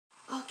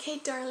Okay,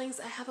 darlings,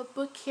 I have a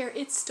book here.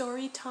 It's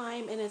story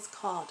time and it's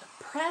called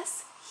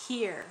Press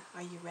Here.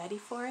 Are you ready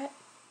for it?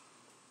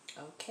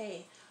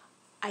 Okay.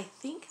 I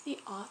think the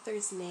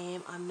author's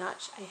name, I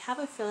have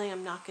a feeling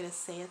I'm not going to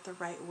say it the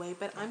right way,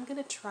 but I'm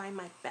going to try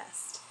my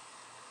best.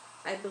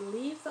 I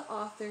believe the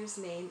author's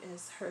name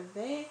is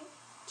Hervé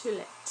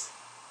Tullet.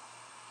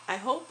 I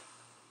hope.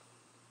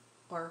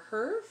 Or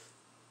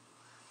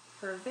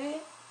Hervé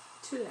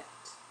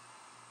Tullet.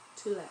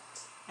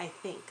 Tullet, I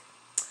think.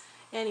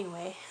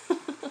 Anyway,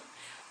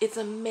 it's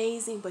an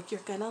amazing book. You're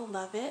going to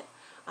love it.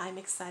 I'm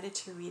excited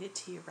to read it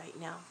to you right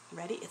now.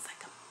 Ready? It's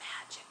like a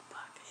magic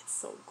book. It's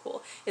so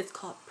cool. It's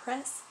called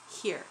Press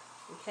Here.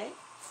 Okay?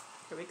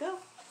 Here we go.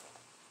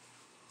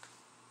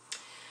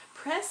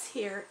 Press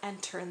here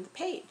and turn the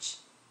page.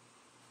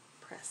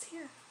 Press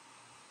here.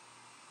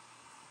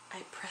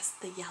 I press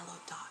the yellow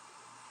dot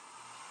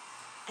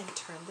and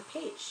turn the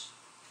page.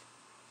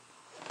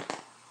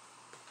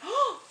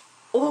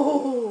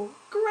 Oh,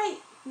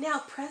 great. Now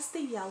press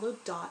the yellow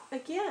dot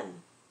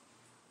again.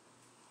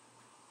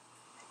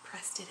 I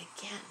pressed it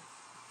again.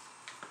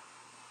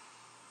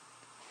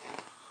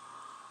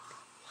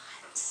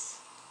 What?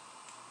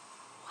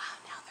 Wow,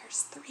 now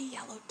there's 3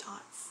 yellow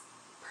dots.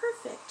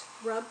 Perfect.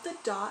 Rub the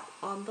dot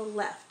on the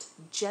left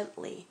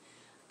gently.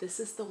 This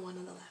is the one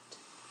on the left.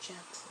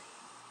 Gently.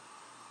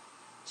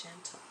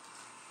 Gentle.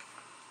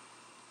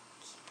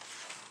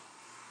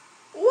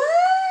 What?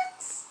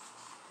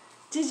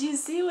 Did you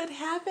see what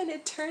happened?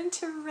 It turned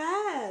to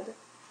red.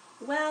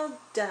 Well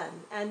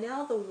done. And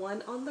now the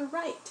one on the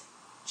right.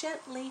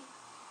 Gently.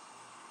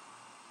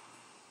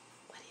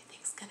 What do you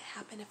think is going to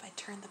happen if I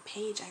turn the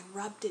page? I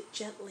rubbed it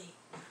gently.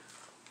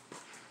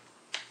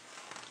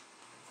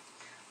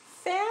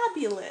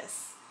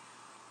 Fabulous.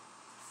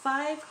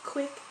 5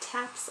 quick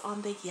taps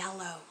on the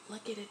yellow.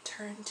 Look at it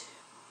turn to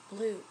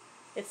blue.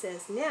 It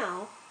says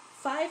now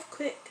 5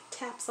 quick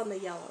taps on the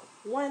yellow.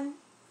 1,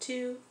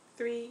 2,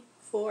 3,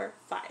 4,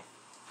 5.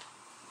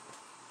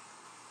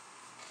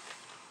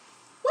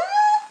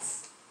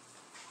 What?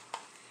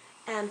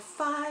 And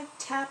 5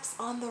 taps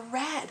on the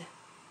red.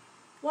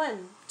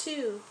 1,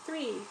 2,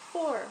 3,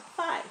 4,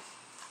 5.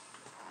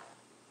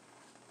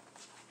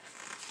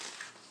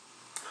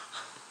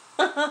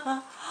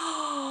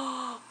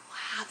 Wow,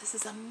 this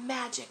is a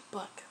magic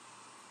book.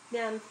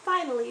 Then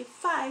finally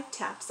 5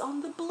 taps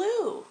on the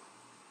blue.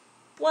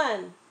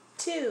 1,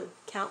 2,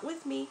 count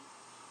with me.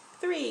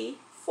 3,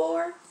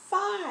 4,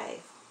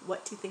 5.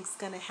 What do you think's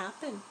going to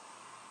happen?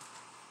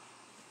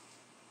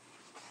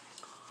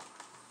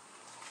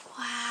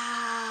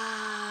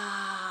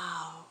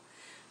 Wow.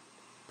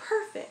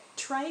 Perfect.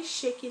 Try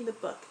shaking the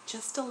book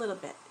just a little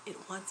bit.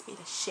 It wants me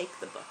to shake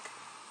the book.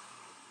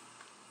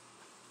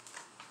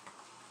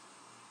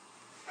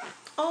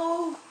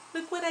 Oh,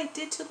 look what I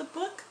did to the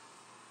book.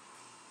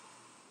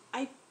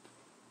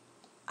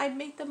 I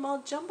made them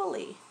all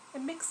jumbly. I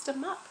mixed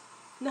them up.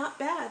 Not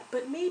bad,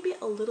 but maybe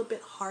a little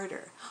bit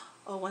harder.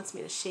 Oh, it wants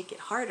me to shake it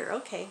harder.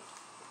 Okay.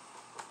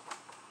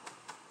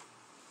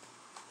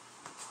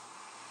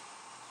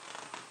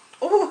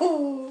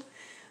 Oh,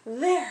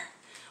 there.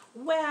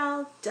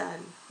 Well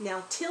done.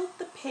 Now tilt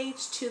the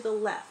page to the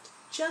left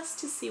just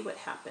to see what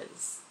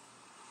happens.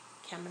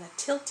 Okay, I'm going to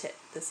tilt it.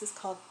 This is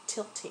called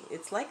tilting.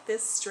 It's like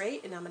this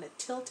straight, and I'm going to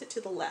tilt it to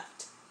the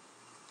left.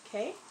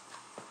 Okay?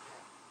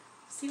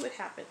 See what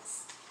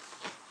happens.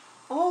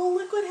 Oh,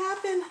 look what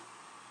happened.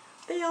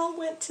 They all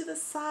went to the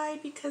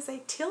side because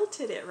I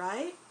tilted it,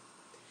 right?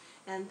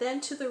 And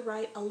then to the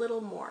right a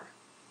little more.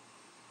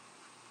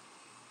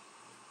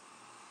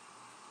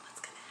 What's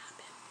going to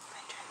happen if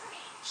I turn the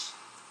page?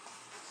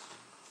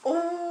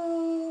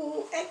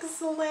 Oh,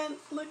 excellent.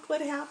 Look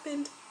what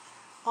happened.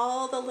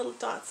 All the little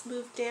dots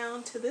moved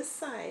down to this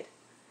side.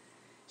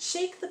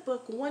 Shake the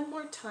book one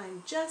more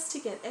time just to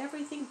get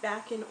everything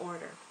back in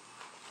order.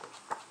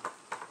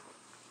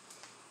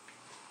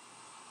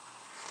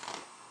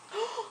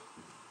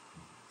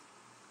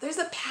 There's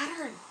a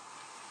pattern.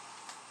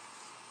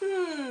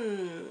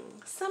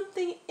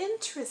 Something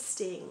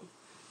interesting.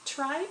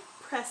 Try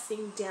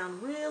pressing down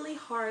really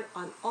hard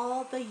on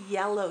all the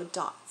yellow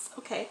dots.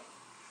 Okay.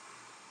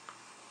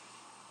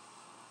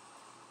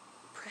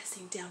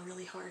 Pressing down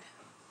really hard.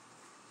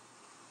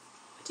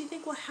 What do you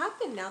think will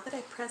happen now that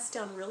I press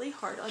down really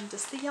hard on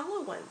just the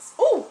yellow ones?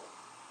 Oh!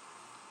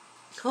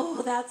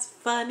 Oh, that's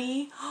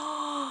funny.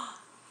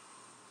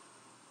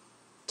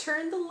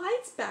 Turn the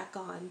lights back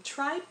on.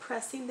 Try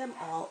pressing them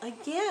all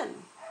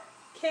again.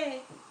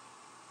 Okay.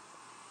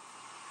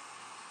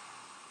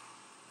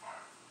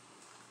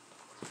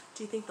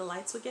 Do you think the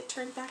lights will get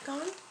turned back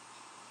on?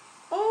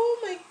 Oh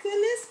my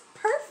goodness,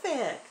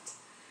 perfect.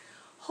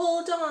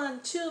 Hold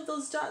on, 2 of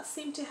those dots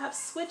seem to have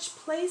switched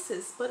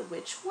places, but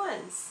which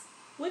ones?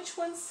 Which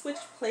ones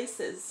switched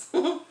places?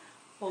 Oh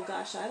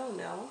gosh, I don't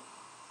know.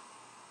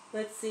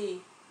 Let's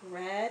see.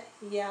 Red,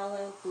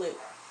 yellow, blue.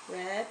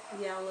 Red,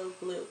 yellow,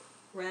 blue.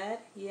 Red,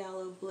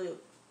 yellow, blue.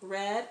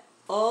 Red.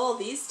 Oh,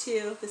 these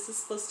 2. This is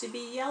supposed to be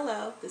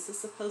yellow. This is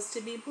supposed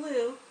to be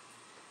blue.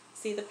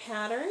 See the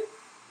pattern?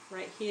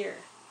 Right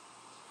here.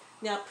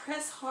 Now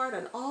press hard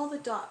on all the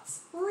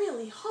dots,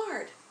 really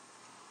hard.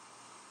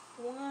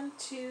 1,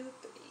 2, 3, 4,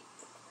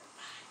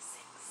 5,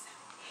 6, 7,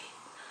 8,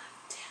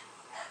 9, 10,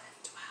 11,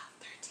 12,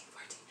 13,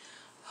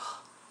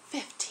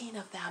 14, 15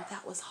 of them.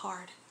 That was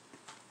hard.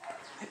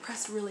 I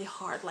pressed really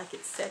hard like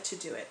it said to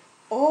do it.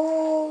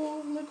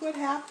 Oh, look what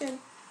happened.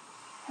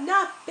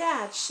 Not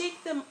bad.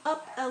 Shake them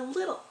up a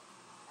little.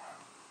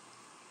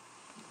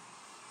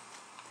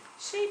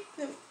 Shake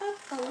them up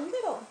a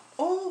little.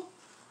 Oh,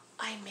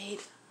 I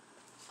made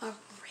a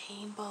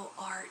rainbow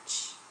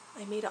arch.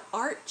 I made an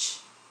arch.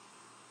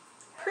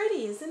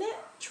 Pretty, isn't it?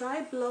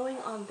 Try blowing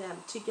on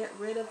them to get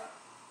rid of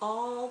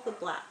all the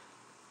black.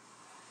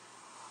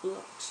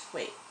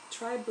 Wait,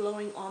 try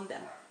blowing on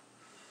them.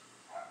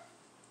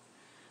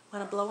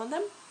 Want to blow on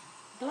them?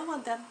 Blow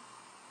on them.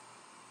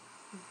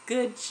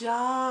 Good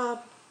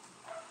job.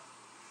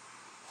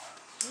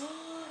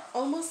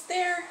 Almost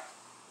there.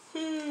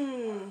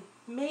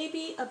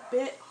 Maybe a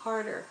bit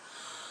harder.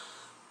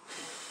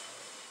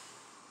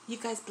 You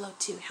guys blow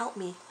too. Help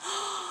me.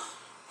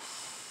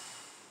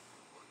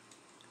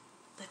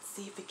 Let's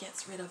see if it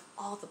gets rid of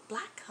all the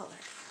black color.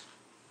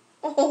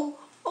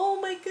 Oh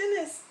my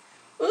goodness.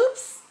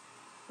 Oops.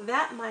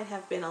 That might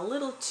have been a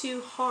little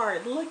too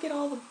hard. Look at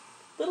all the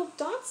little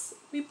dots.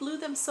 We blew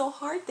them so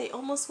hard they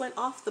almost went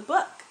off the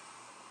book.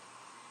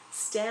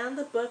 Stand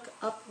the book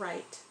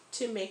upright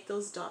to make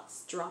those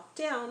dots drop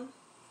down.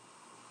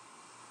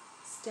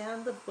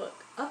 Stand the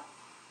book up.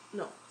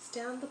 No,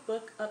 stand the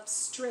book up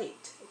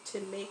straight to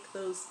make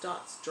those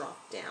dots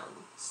drop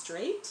down.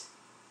 Straight.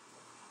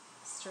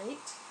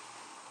 Straight.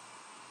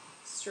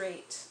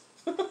 Straight.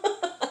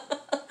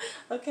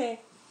 Okay,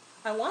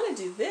 I want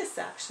to do this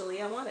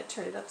actually. I want to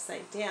turn it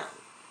upside down.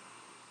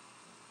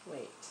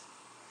 Wait.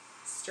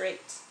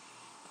 Straight.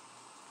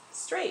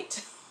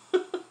 Straight.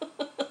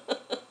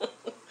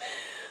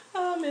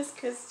 Oh, Miss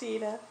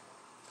Christina.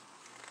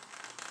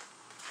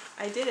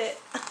 I did it.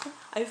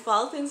 I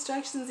followed the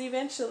instructions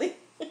eventually.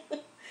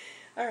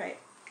 All right.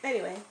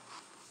 Anyway,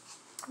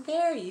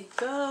 there you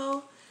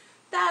go.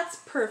 That's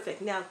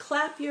perfect. Now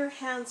clap your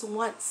hands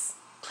once.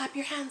 Clap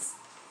your hands.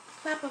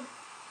 Clap them.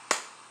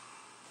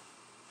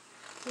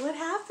 What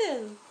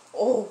happened?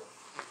 Oh,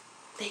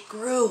 they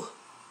grew.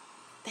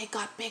 They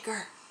got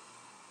bigger.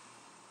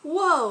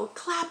 Whoa,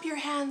 clap your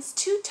hands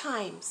 2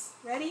 times.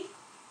 Ready?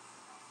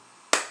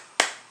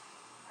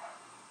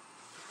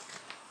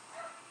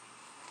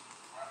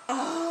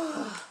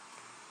 Oh,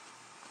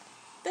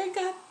 they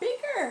got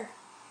bigger.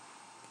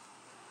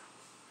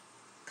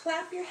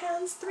 Clap your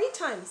hands 3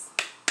 times.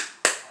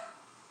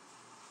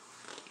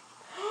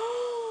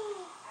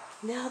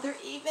 Now they're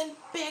even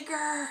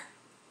bigger.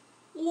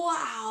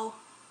 Wow.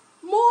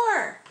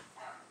 More.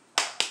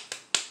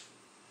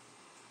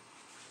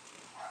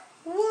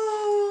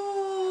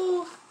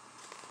 Whoa.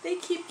 They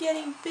keep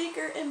getting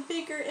bigger and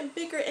bigger and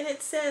bigger, and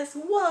it says,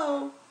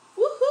 whoa,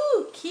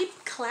 woohoo,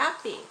 keep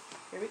clapping.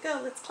 Here we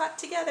go. Let's clap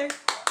together.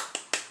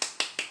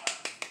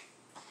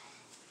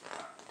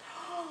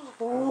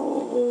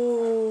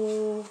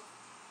 Oh,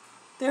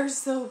 they're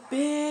so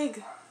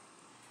big.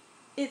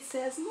 It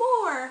says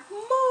more,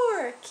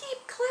 more.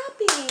 Keep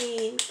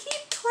clapping.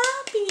 Keep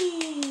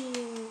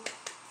clapping.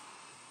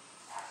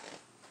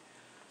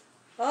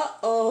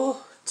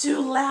 Uh-oh,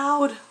 too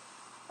loud.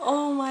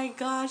 Oh my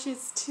gosh,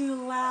 it's too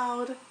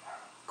loud.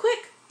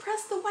 Quick,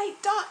 press the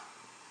white dot.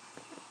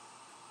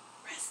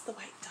 Press the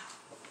white dot.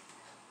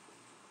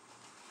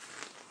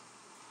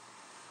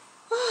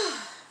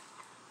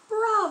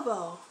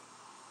 Bravo.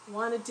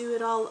 Want to do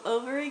it all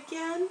over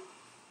again?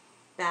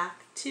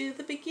 Back to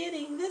the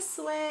beginning this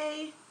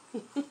way.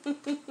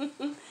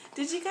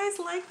 Did you guys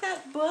like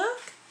that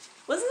book?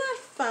 Wasn't that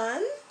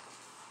fun?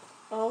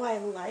 Oh, I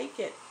like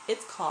it.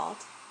 It's called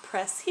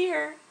Press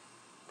Here.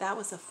 That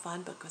was a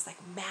fun book. It was like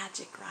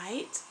magic,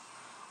 right?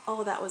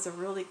 Oh, that was a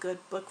really good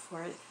book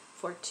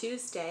for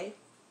Tuesday.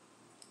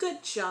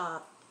 Good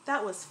job.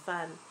 That was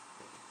fun.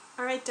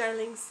 All right,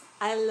 darlings.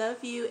 I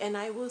love you, and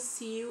I will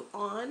see you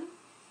on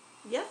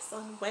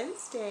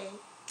Wednesday.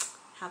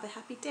 Have a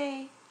happy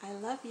day. I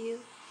love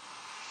you.